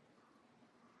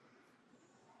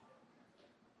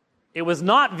 It was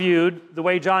not viewed the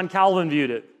way John Calvin viewed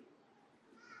it.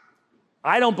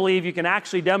 I don't believe you can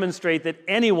actually demonstrate that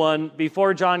anyone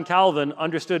before John Calvin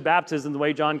understood baptism the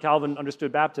way John Calvin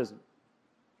understood baptism.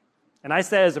 And I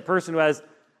say as a person who has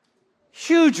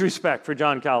huge respect for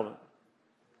John Calvin,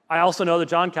 I also know that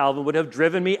John Calvin would have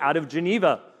driven me out of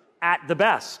Geneva at the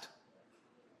best.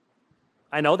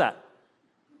 I know that.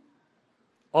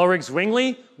 Ulrich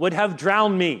Zwingli would have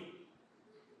drowned me.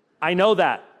 I know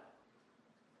that.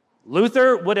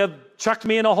 Luther would have chucked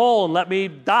me in a hole and let me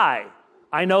die.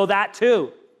 I know that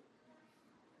too.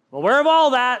 I'm aware of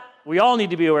all that. We all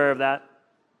need to be aware of that,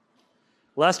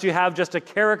 lest you have just a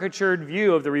caricatured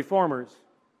view of the reformers.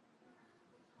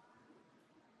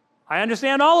 I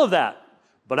understand all of that,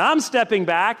 but I'm stepping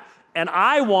back and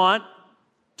I want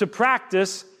to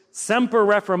practice semper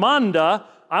reformanda.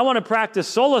 I want to practice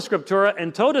sola scriptura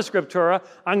and tota scriptura.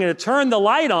 I'm going to turn the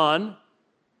light on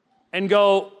and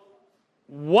go,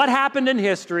 what happened in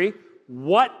history?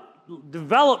 What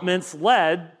developments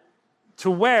led to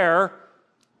where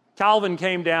Calvin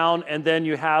came down, and then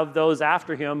you have those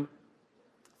after him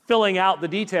filling out the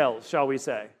details, shall we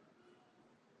say,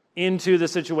 into the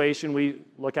situation we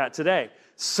look at today.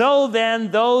 So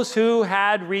then those who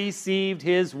had received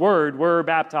his word were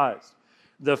baptized.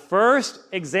 The first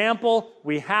example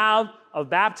we have of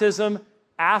baptism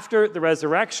after the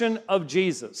resurrection of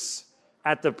Jesus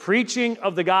at the preaching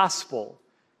of the gospel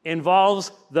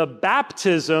involves the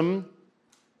baptism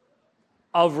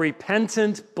of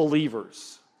repentant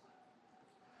believers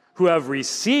who have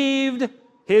received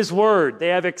his word. They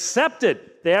have accepted.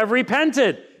 They have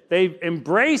repented. They've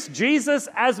embraced Jesus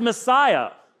as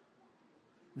Messiah.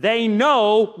 They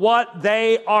know what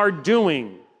they are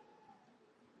doing.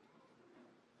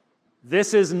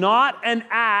 This is not an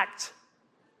act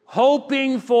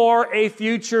hoping for a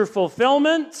future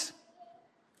fulfillment.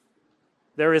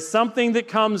 There is something that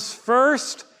comes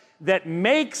first that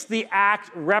makes the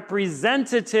act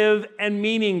representative and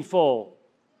meaningful.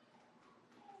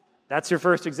 That's your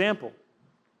first example.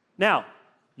 Now,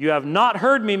 you have not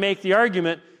heard me make the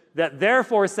argument that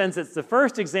therefore, since it's the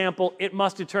first example, it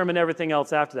must determine everything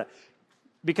else after that.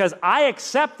 Because I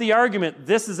accept the argument,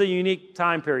 this is a unique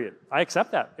time period. I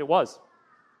accept that. It was.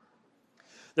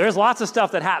 There's lots of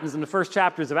stuff that happens in the first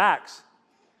chapters of Acts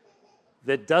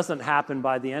that doesn't happen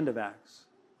by the end of Acts.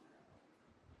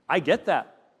 I get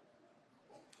that.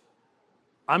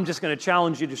 I'm just going to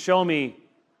challenge you to show me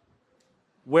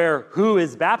where who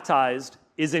is baptized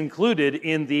is included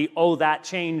in the, oh, that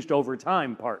changed over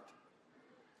time part.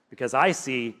 Because I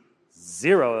see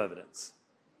zero evidence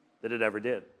that it ever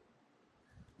did.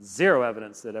 Zero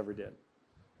evidence that it ever did.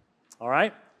 All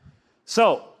right?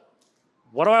 So,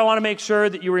 what do I want to make sure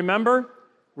that you remember?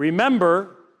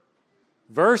 Remember,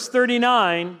 verse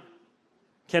 39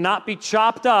 cannot be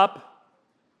chopped up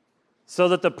so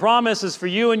that the promise is for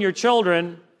you and your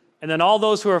children, and then all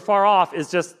those who are far off is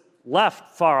just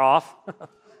left far off.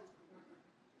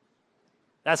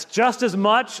 That's just as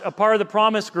much a part of the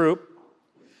promise group.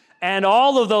 And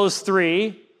all of those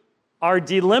three are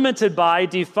delimited by,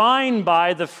 defined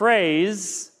by the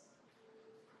phrase,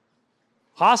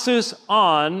 "Hasus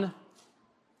on,"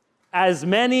 as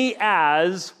many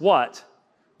as, what?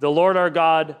 The Lord our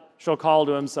God shall call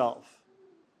to himself.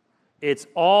 It's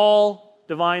all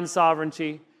divine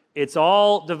sovereignty. It's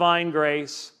all divine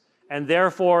grace. And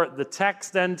therefore, the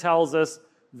text then tells us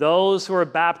those who are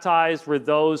baptized were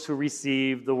those who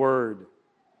received the word.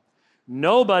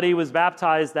 Nobody was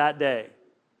baptized that day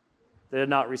that did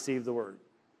not receive the word.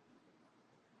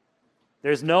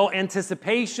 There's no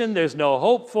anticipation. There's no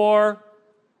hope for.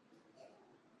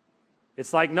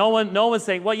 It's like no one's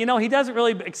saying, well, you know, he doesn't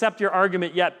really accept your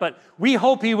argument yet, but we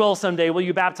hope he will someday. Will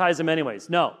you baptize him anyways?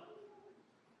 No.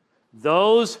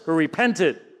 Those who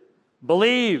repented,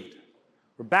 believed,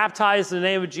 were baptized in the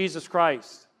name of Jesus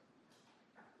Christ.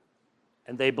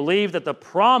 And they believed that the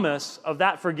promise of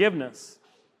that forgiveness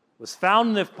was found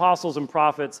in the apostles and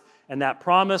prophets, and that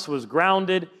promise was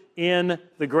grounded in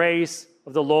the grace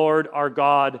of the Lord our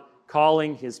God,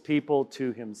 calling his people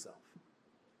to himself.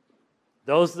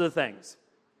 Those are the things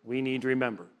we need to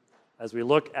remember as we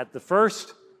look at the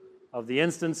first of the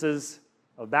instances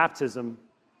of baptism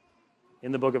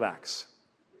in the book of Acts.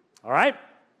 All right?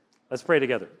 Let's pray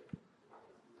together.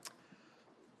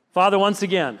 Father, once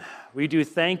again, we do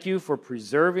thank you for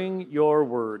preserving your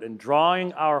word and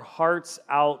drawing our hearts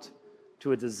out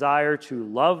to a desire to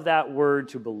love that word,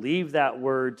 to believe that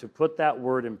word, to put that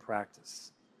word in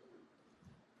practice.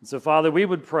 And so, Father, we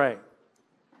would pray,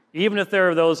 even if there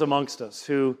are those amongst us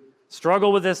who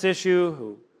struggle with this issue,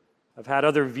 who have had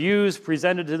other views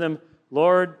presented to them,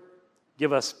 Lord,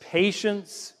 give us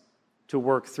patience to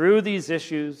work through these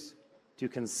issues, to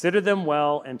consider them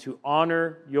well, and to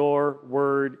honor your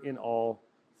word in all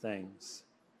things.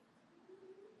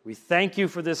 We thank you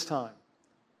for this time.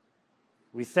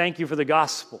 We thank you for the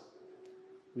gospel.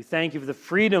 We thank you for the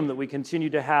freedom that we continue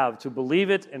to have to believe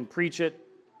it and preach it.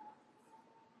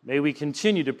 May we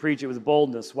continue to preach it with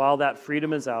boldness while that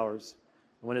freedom is ours.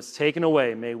 And when it's taken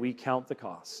away, may we count the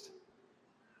cost.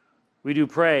 We do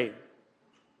pray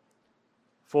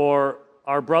for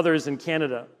our brothers in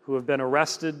Canada who have been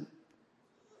arrested.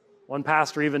 One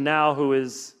pastor even now who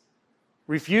is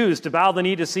refused to bow the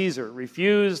knee to Caesar,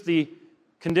 refused the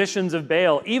conditions of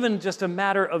bail, even just a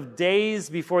matter of days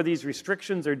before these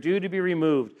restrictions are due to be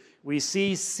removed. We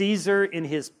see Caesar in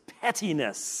his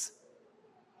pettiness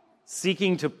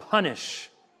seeking to punish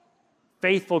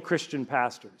faithful Christian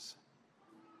pastors.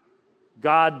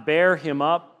 God, bear him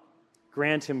up,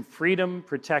 grant him freedom,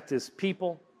 protect his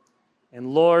people, and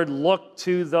Lord, look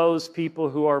to those people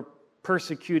who are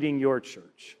persecuting your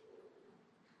church.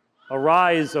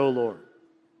 Arise, O Lord.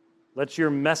 Let your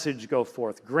message go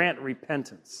forth. Grant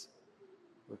repentance.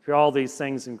 We pray all these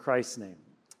things in Christ's name.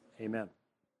 Amen.